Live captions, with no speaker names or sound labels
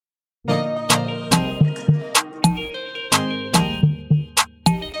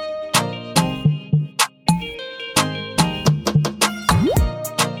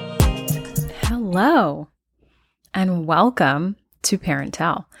Hello, and welcome to Parent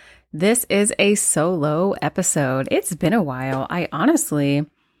Tell. This is a solo episode. It's been a while. Was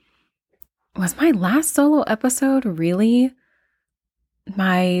my last solo episode really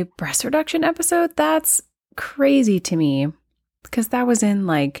my breast reduction episode? That's crazy to me because that was in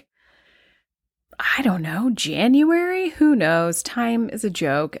January? Who knows? Time is a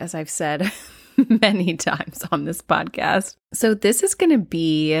joke, as I've said many times on this podcast. So this is going to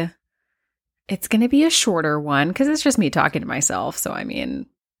be a shorter one because it's just me talking to myself. So I mean,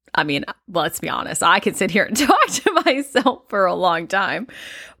 let's be honest. I could sit here and talk to myself for a long time,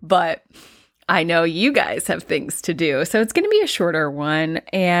 but I know you guys have things to do. So it's going to be a shorter one.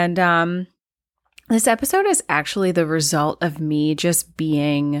 And this episode is actually the result of me just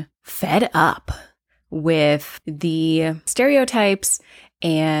being fed up with the stereotypes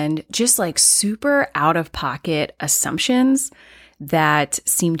and just super out of pocket assumptions that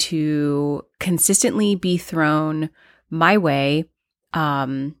seem to consistently be thrown my way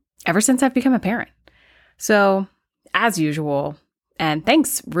ever since I've become a parent. So as usual, and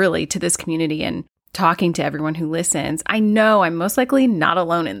thanks really to this community and talking to everyone who listens, I know I'm most likely not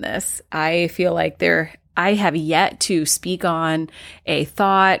alone in this. I feel like I have yet to speak on a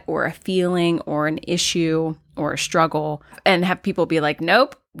thought or a feeling or an issue or a struggle and have people be like,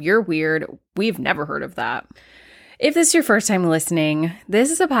 nope, you're weird. We've never heard of that. If this is your first time listening,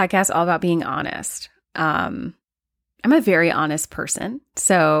 this is a podcast all about being honest. I'm a very honest person.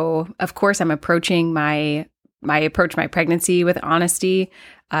 So of course I'm approaching I approach my pregnancy with honesty.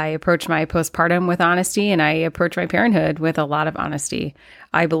 I approach my postpartum with honesty, and I approach my parenthood with a lot of honesty.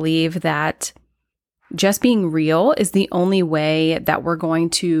 I believe that just being real is the only way that we're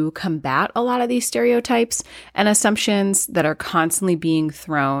going to combat a lot of these stereotypes and assumptions that are constantly being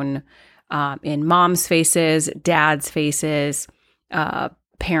thrown in moms' faces, dads' faces,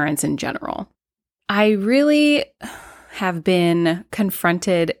 parents in general. I really have been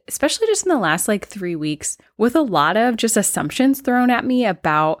confronted, especially just in the last 3 weeks, with a lot of just assumptions thrown at me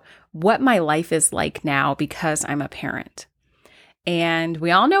about what my life is like now because I'm a parent. And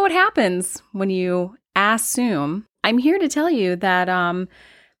we all know what happens when you assume. I'm here to tell you that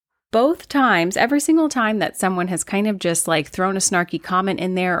both times, every single time that someone has kind of just thrown a snarky comment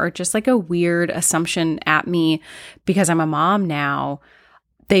in there or just a weird assumption at me because I'm a mom now,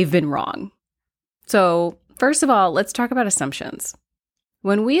 they've been wrong. So first of all, let's talk about assumptions.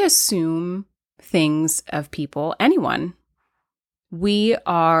 When we assume things of people, anyone, we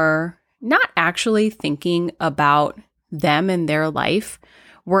are not actually thinking about them and their life.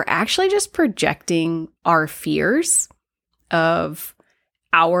 We're actually just projecting our fears of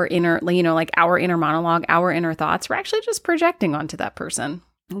our inner, our inner monologue, our inner thoughts. We're actually just projecting onto that person.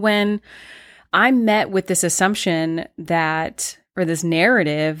 When I'm met with this assumption that, or this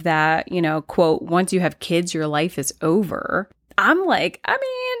narrative that, quote, once you have kids, your life is over. I'm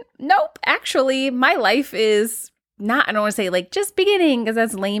nope, actually, my life is not, I don't want to say just beginning because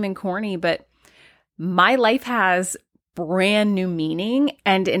that's lame and corny, but my life has brand new meaning.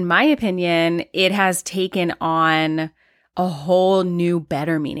 And in my opinion, it has taken on a whole new,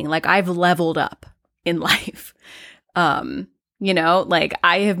 better meaning. I've leveled up in life. I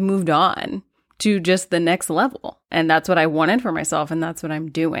have moved on to just the next level. And that's what I wanted for myself. And that's what I'm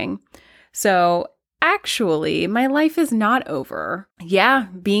doing. So actually, my life is not over. Yeah,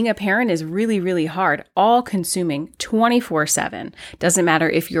 being a parent is really, really hard, all consuming 24/7. Doesn't matter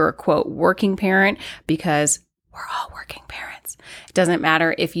if you're a quote working parent, because we're all working parents. It doesn't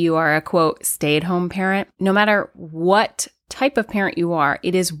matter if you are a quote stay-at-home parent. No matter what type of parent you are,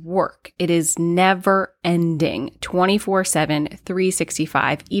 it is work. It is never ending, 24/7,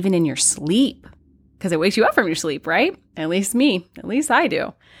 365, even in your sleep, because it wakes you up from your sleep, right? At least me, at least I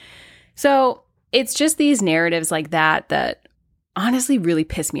do. So it's just these narratives like that honestly really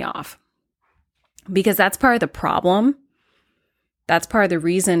piss me off, because that's part of the problem. That's part of the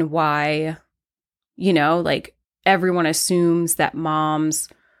reason why, everyone assumes that moms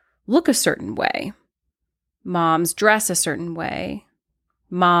look a certain way. Moms dress a certain way.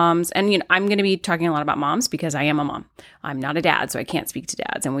 Moms, and I'm going to be talking a lot about moms because I am a mom. I'm not a dad, so I can't speak to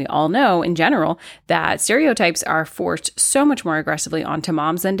dads. And we all know in general that stereotypes are forced so much more aggressively onto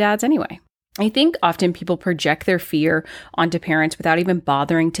moms than dads anyway. I think often people project their fear onto parents without even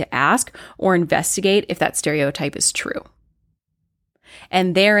bothering to ask or investigate if that stereotype is true.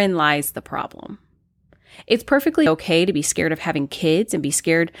 And therein lies the problem. It's perfectly okay to be scared of having kids and be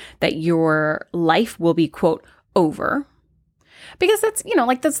scared that your life will be, quote, over. Because that's,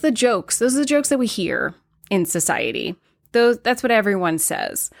 that's the jokes. Those are the jokes that we hear in society. That's what everyone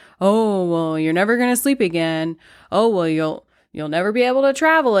says. Oh, well, you're never going to sleep again. Oh, well, You'll never be able to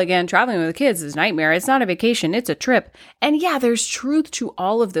travel again. Traveling with the kids is a nightmare. It's not a vacation, it's a trip. And yeah, there's truth to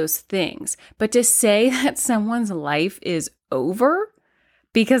all of those things. But to say that someone's life is over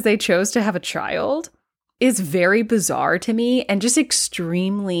because they chose to have a child is very bizarre to me and just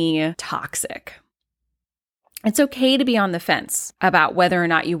extremely toxic. It's okay to be on the fence about whether or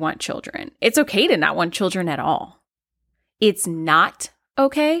not you want children. It's okay to not want children at all. It's not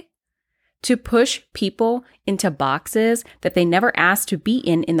okay to push people into boxes that they never asked to be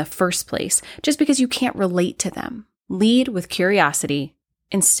in the first place, just because you can't relate to them. Lead with curiosity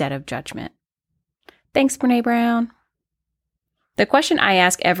instead of judgment. Thanks, Brene Brown. The question I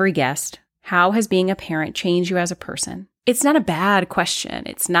ask every guest, how has being a parent changed you as a person? It's not a bad question.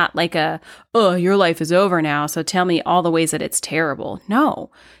 It's not like your life is over now, so tell me all the ways that it's terrible.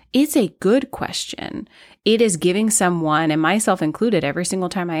 No, it's a good question. It is giving someone, and myself included, every single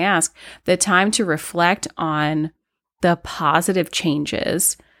time I ask, the time to reflect on the positive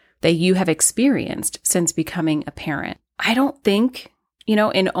changes that you have experienced since becoming a parent. I don't think,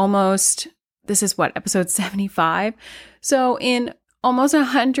 in almost, this is what, episode 75? So in almost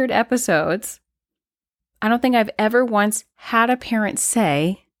 100 episodes, I don't think I've ever once had a parent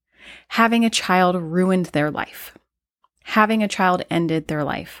say having a child ruined their life. Having a child ended their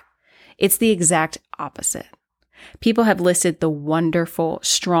life. It's the exact opposite. People have listed the wonderful,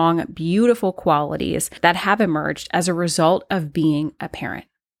 strong, beautiful qualities that have emerged as a result of being a parent.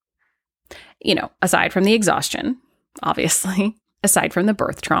 Aside from the exhaustion, obviously, aside from the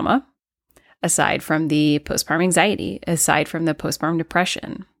birth trauma, aside from the postpartum anxiety, aside from the postpartum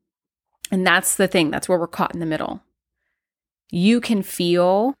depression. And that's the thing. That's where we're caught in the middle. You can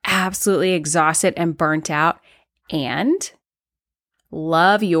feel absolutely exhausted and burnt out and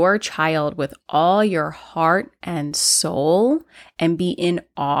love your child with all your heart and soul and be in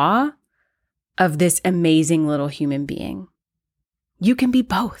awe of this amazing little human being. You can be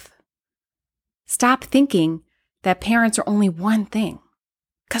both. Stop thinking that parents are only one thing,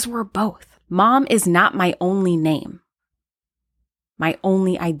 because we're both. Mom is not my only name, my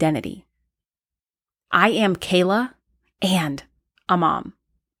only identity. I am Kayla and a mom.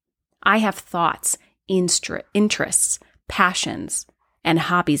 I have thoughts, interests, passions, and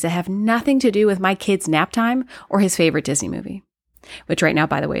hobbies that have nothing to do with my kid's nap time or his favorite Disney movie, which right now,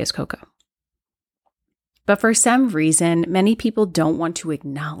 by the way, is Coco. But for some reason, many people don't want to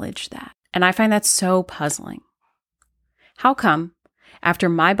acknowledge that. And I find that so puzzling. How come, after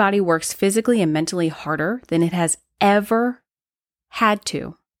my body works physically and mentally harder than it has ever had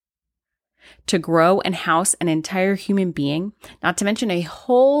to grow and house an entire human being, not to mention a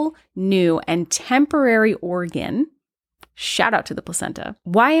whole new and temporary organ, shout out to the placenta,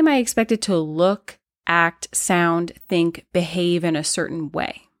 why am I expected to look, act, sound, think, behave in a certain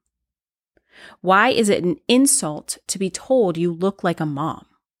way? Why is it an insult to be told you look like a mom?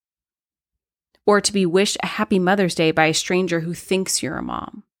 Or to be wished a happy Mother's Day by a stranger who thinks you're a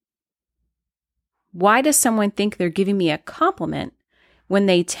mom? Why does someone think they're giving me a compliment when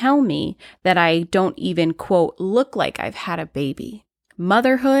they tell me that I don't even, quote, look like I've had a baby?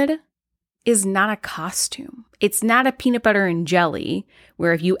 Motherhood is not a costume. It's not a peanut butter and jelly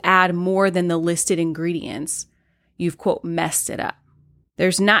where if you add more than the listed ingredients, you've, quote, messed it up.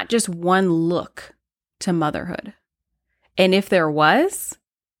 There's not just one look to motherhood. And if there was,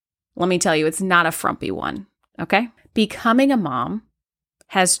 let me tell you, it's not a frumpy one, okay? Becoming a mom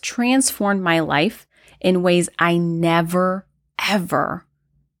has transformed my life in ways I never, ever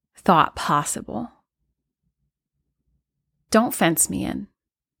thought possible. Don't fence me in.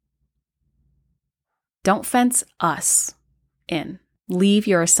 Don't fence us in. Leave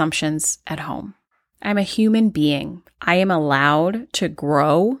your assumptions at home. I'm a human being. I am allowed to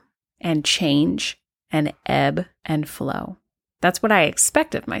grow and change and ebb and flow. That's what I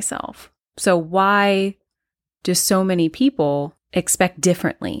expect of myself. So why do so many people expect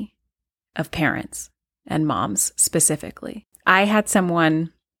differently of parents and moms specifically? I had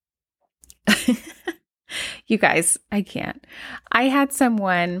someone, you guys, I can't. I had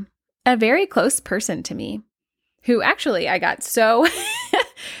someone, a very close person to me, who actually I got so,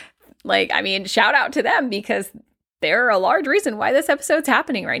 shout out to them because they're a large reason why this episode's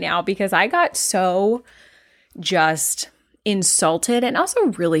happening right now, because I got so just insulted and also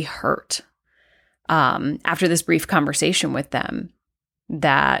really hurt after this brief conversation with them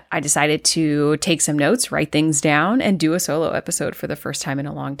that I decided to take some notes, write things down, and do a solo episode for the first time in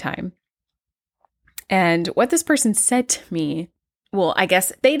a long time. And what this person said to me, well, I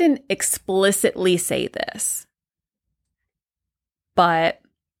guess they didn't explicitly say this, but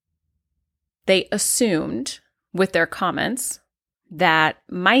they assumed with their comments that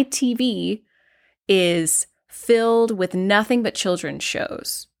my TV is filled with nothing but children's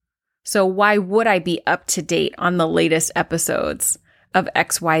shows. So why would I be up to date on the latest episodes of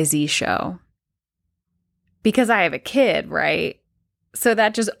XYZ show? Because I have a kid, right? So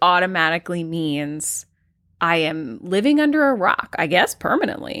that just automatically means I am living under a rock, I guess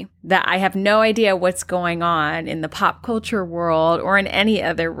permanently, that I have no idea what's going on in the pop culture world or in any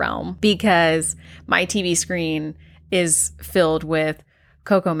other realm because my TV screen is filled with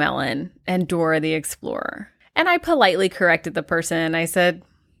CoComelon and Dora the Explorer. And I politely corrected the person. I said,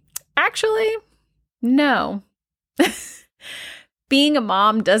 actually, no. Being a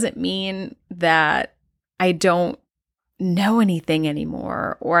mom doesn't mean that I don't know anything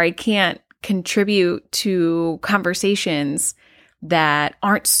anymore, or I can't contribute to conversations that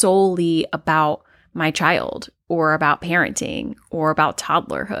aren't solely about my child or about parenting or about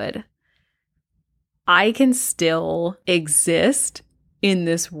toddlerhood. I can still exist in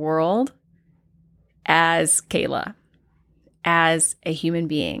this world as Kayla, as a human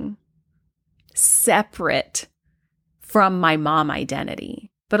being, separate from my mom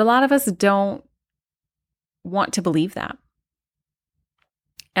identity. But a lot of us don't want to believe that.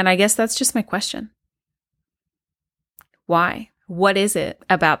 And I guess that's just my question. Why? What is it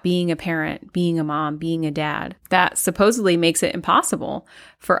about being a parent, being a mom, being a dad that supposedly makes it impossible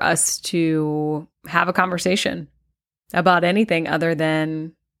for us to have a conversation about anything other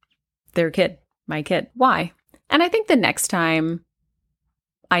than their kid, my kid? Why? And I think the next time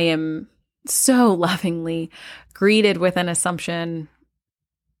I am so lovingly greeted with an assumption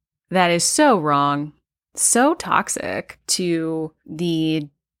that is so wrong, so toxic to the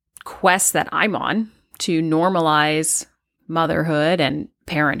quest that I'm on to normalize motherhood and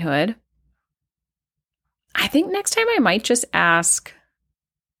parenthood, I think next time I might just ask,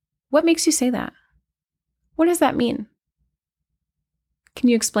 what makes you say that? What does that mean? Can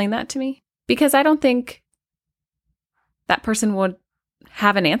you explain that to me? Because I don't think that person would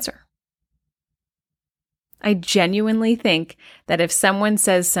have an answer. I genuinely think that if someone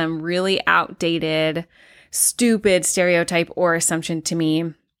says some really outdated, stupid stereotype or assumption to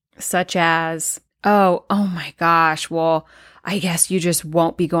me, such as, oh my gosh, well, I guess you just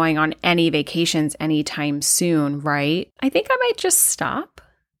won't be going on any vacations anytime soon, right? I think I might just stop.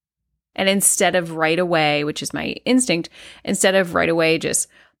 And instead of right away, which is my instinct, instead of right away just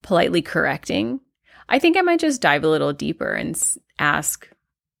politely correcting, I think I might just dive a little deeper and ask,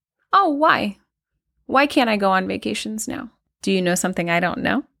 oh, why? Why can't I go on vacations now? Do you know something I don't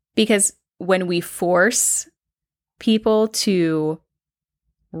know? Because when we force people to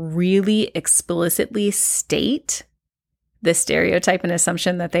really explicitly state the stereotype and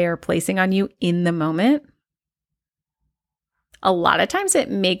assumption that they are placing on you in the moment, a lot of times it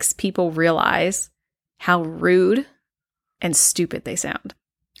makes people realize how rude and stupid they sound.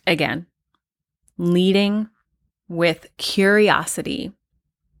 Again, leading with curiosity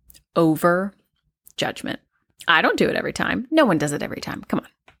over judgment. I don't do it every time. No one does it every time. Come on.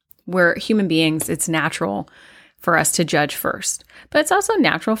 We're human beings. It's natural for us to judge first, but it's also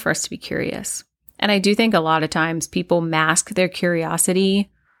natural for us to be curious. And I do think a lot of times people mask their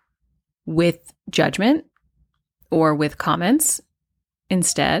curiosity with judgment or with comments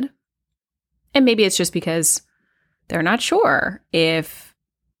instead. And maybe it's just because they're not sure if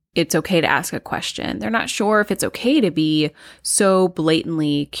it's okay to ask a question. They're not sure if it's okay to be so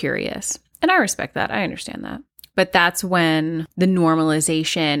blatantly curious. And I respect that. I understand that. But that's when the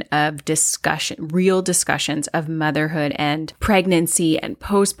normalization of discussion, real discussions of motherhood and pregnancy and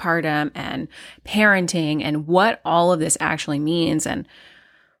postpartum and parenting and what all of this actually means and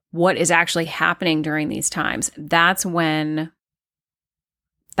what is actually happening during these times, that's when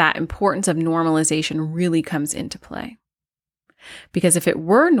that importance of normalization really comes into play. Because if it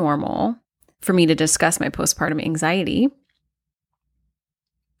were normal for me to discuss my postpartum anxiety,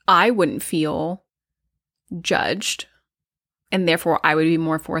 I wouldn't feel judged, and therefore I would be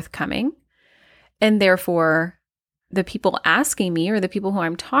more forthcoming. And therefore, the people asking me or the people who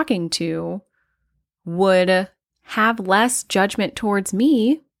I'm talking to would have less judgment towards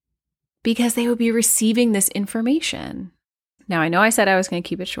me because they would be receiving this information. Now, I know I said I was going to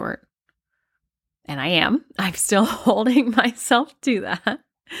keep it short, and I am. I'm still holding myself to that,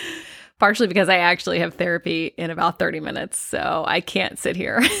 partially because I actually have therapy in about 30 minutes, so I can't sit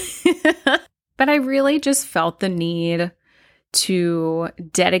here. But I really just felt the need to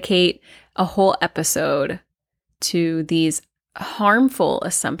dedicate a whole episode to these harmful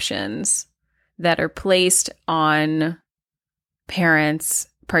assumptions that are placed on parents,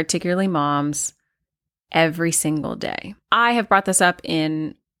 particularly moms, every single day. I have brought this up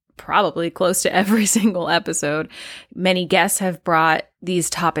in probably close to every single episode. Many guests have brought these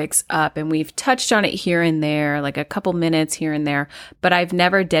topics up and we've touched on it here and there, like a couple minutes here and there, but I've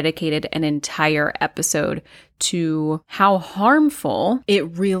never dedicated an entire episode to how harmful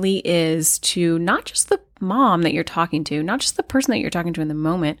it really is to not just the mom that you're talking to, not just the person that you're talking to in the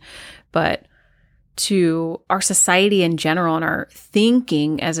moment, but to our society in general and our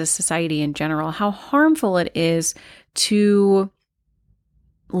thinking as a society in general, how harmful it is to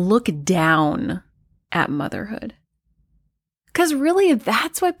look down at motherhood. Because really,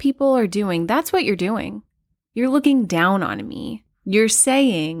 that's what people are doing. That's what you're doing. You're looking down on me. You're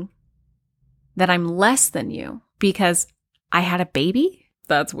saying that I'm less than you because I had a baby?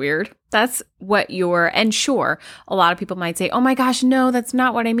 That's weird. That's what and sure, a lot of people might say, oh my gosh, no, that's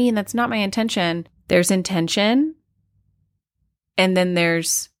not what I mean. That's not my intention. There's intention. And then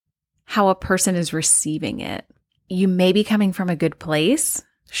there's how a person is receiving it. You may be coming from a good place.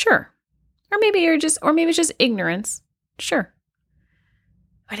 Sure. Or maybe it's just ignorance. Sure.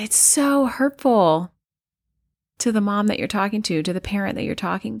 But it's so hurtful to the mom that you're talking to the parent that you're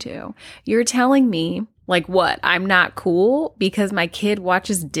talking to. You're telling me, like, what? I'm not cool because my kid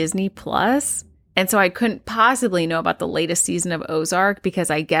watches Disney Plus? And so I couldn't possibly know about the latest season of Ozark because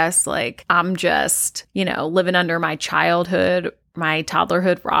I guess, like, I'm just, living under my childhood, my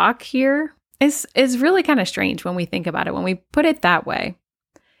toddlerhood rock here. Is really kind of strange when we think about it. When we put it that way,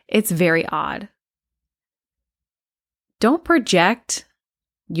 it's very odd. Don't project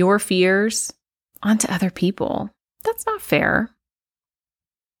your fears onto other people. That's not fair.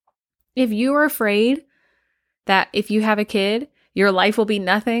 If you are afraid that if you have a kid, your life will be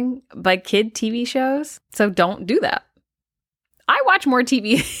nothing but kid TV shows, so don't do that. I watch more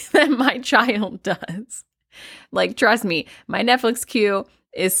TV than my child does. Like, trust me, my Netflix queue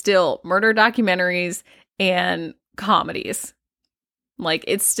is still murder documentaries and comedies. Like,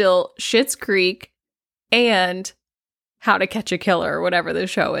 it's still Schitt's Creek and How to Catch a Killer, or whatever the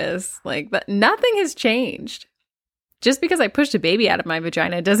show is. Like, but nothing has changed. Just because I pushed a baby out of my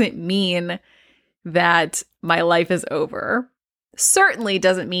vagina doesn't mean that my life is over. Certainly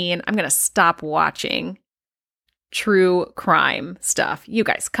doesn't mean I'm going to stop watching true crime stuff. You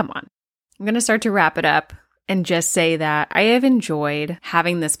guys, come on. I'm going to start to wrap it up and just say that I have enjoyed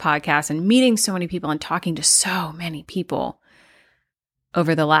having this podcast and meeting so many people and talking to so many people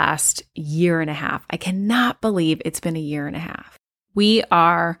over the last year and a half. I cannot believe it's been a year and a half. We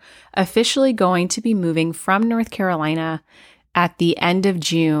are officially going to be moving from North Carolina at the end of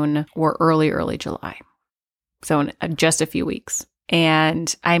June or early July. So in just a few weeks.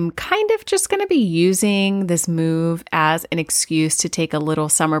 And I'm kind of just going to be using this move as an excuse to take a little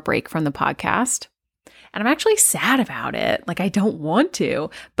summer break from the podcast. And I'm actually sad about it. Like, I don't want to,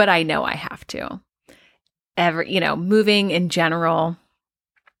 but I know I have to. Moving in general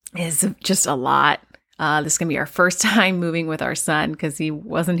is just a lot. This is going to be our first time moving with our son because he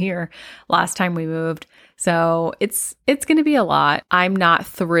wasn't here last time we moved. So it's going to be a lot. I'm not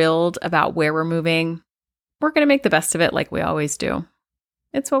thrilled about where we're moving. We're going to make the best of it like we always do.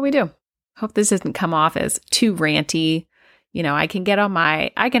 It's what we do. Hope this doesn't come off as too ranty. I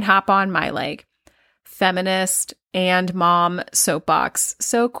can hop on my like feminist and mom soapbox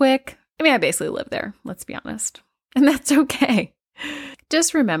so quick. I mean, I basically live there, let's be honest. And that's okay.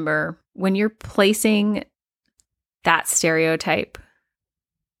 Just remember, when you're placing that stereotype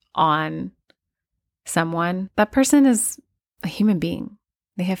on someone, that person is a human being.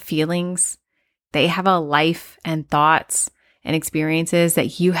 They have feelings. They have a life and thoughts and experiences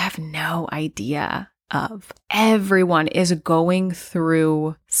that you have no idea of. Everyone is going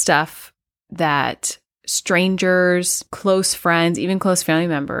through stuff that strangers, close friends, even close family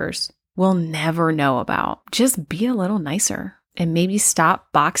members will never know about. Just be a little nicer and maybe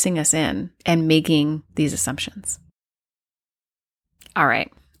stop boxing us in and making these assumptions. All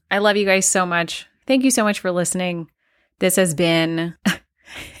right. I love you guys so much. Thank you so much for listening. This has been...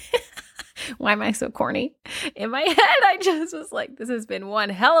 Why am I so corny? In my head, I just was like, this has been one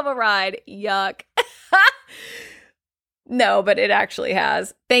hell of a ride. Yuck. No, but it actually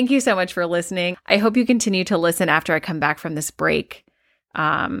has. Thank you so much for listening. I hope you continue to listen after I come back from this break.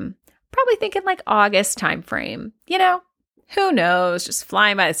 Probably thinking like August timeframe. Who knows? Just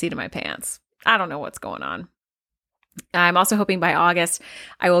flying by the seat of my pants. I don't know what's going on. I'm also hoping by August,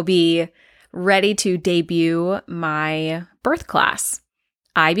 I will be ready to debut my birth class.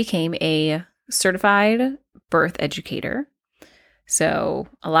 I became a certified birth educator. So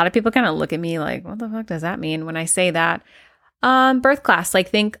a lot of people kind of look at me like, what the fuck does that mean when I say that? Birth class, like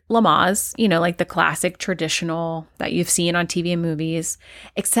think Lamaze, like the classic traditional that you've seen on TV and movies,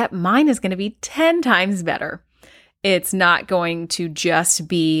 except mine is going to be 10 times better. It's not going to just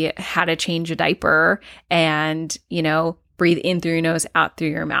be how to change a diaper and, breathe in through your nose, out through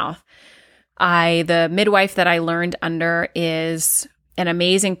your mouth. The midwife that I learned under is an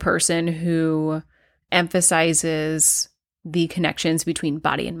amazing person who emphasizes the connections between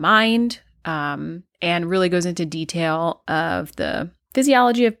body and mind, and really goes into detail of the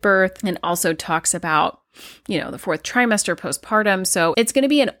physiology of birth, and also talks about, the fourth trimester, postpartum. So it's going to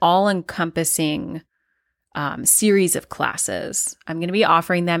be an all-encompassing series of classes. I'm going to be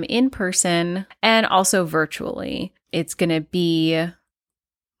offering them in person and also virtually. It's going to be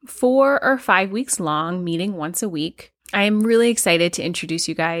 4 or 5 weeks long, meeting once a week. I am really excited to introduce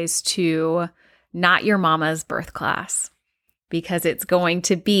you guys to Not Your Mama's Birth Class, because it's going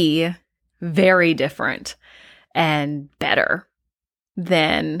to be very different and better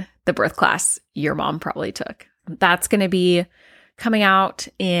than the birth class your mom probably took. That's going to be coming out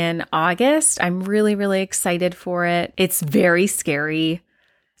in August. I'm really, really excited for it. It's very scary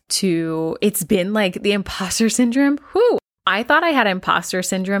it's been like the imposter syndrome. Whew. I thought I had imposter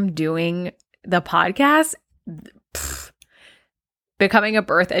syndrome doing the podcast. Becoming a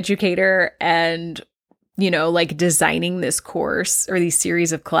birth educator and, designing this course or these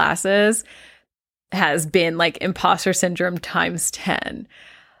series of classes has been like imposter syndrome times 10.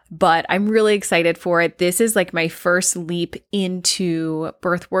 But I'm really excited for it. This is like my first leap into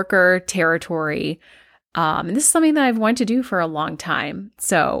birth worker territory. And this is something that I've wanted to do for a long time.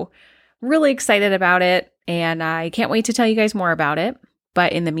 So really excited about it. And I can't wait to tell you guys more about it.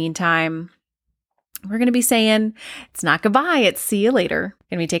 But in the meantime, we're going to be saying it's not goodbye. It's see you later.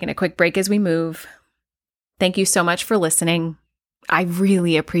 Going to be taking a quick break as we move. Thank you so much for listening. I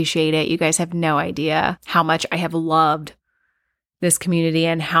really appreciate it. You guys have no idea how much I have loved this community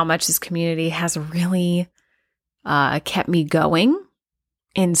and how much this community has really kept me going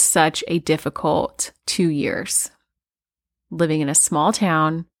in such a difficult 2 years. Living in a small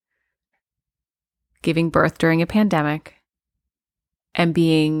town, giving birth during a pandemic, and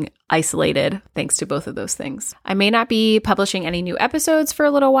being isolated thanks to both of those things. I may not be publishing any new episodes for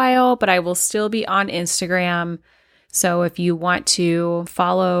a little while, but I will still be on Instagram. So if you want to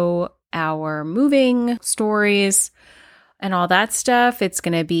follow our moving stories and all that stuff, it's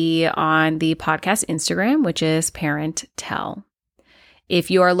going to be on the podcast Instagram, which is Parent Tell.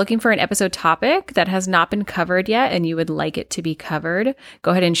 If you are looking for an episode topic that has not been covered yet and you would like it to be covered,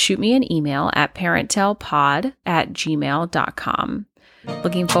 go ahead and shoot me an email at parenttellpod@gmail.com.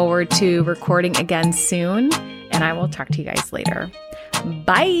 Looking forward to recording again soon, and I will talk to you guys later.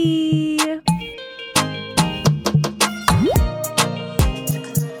 Bye!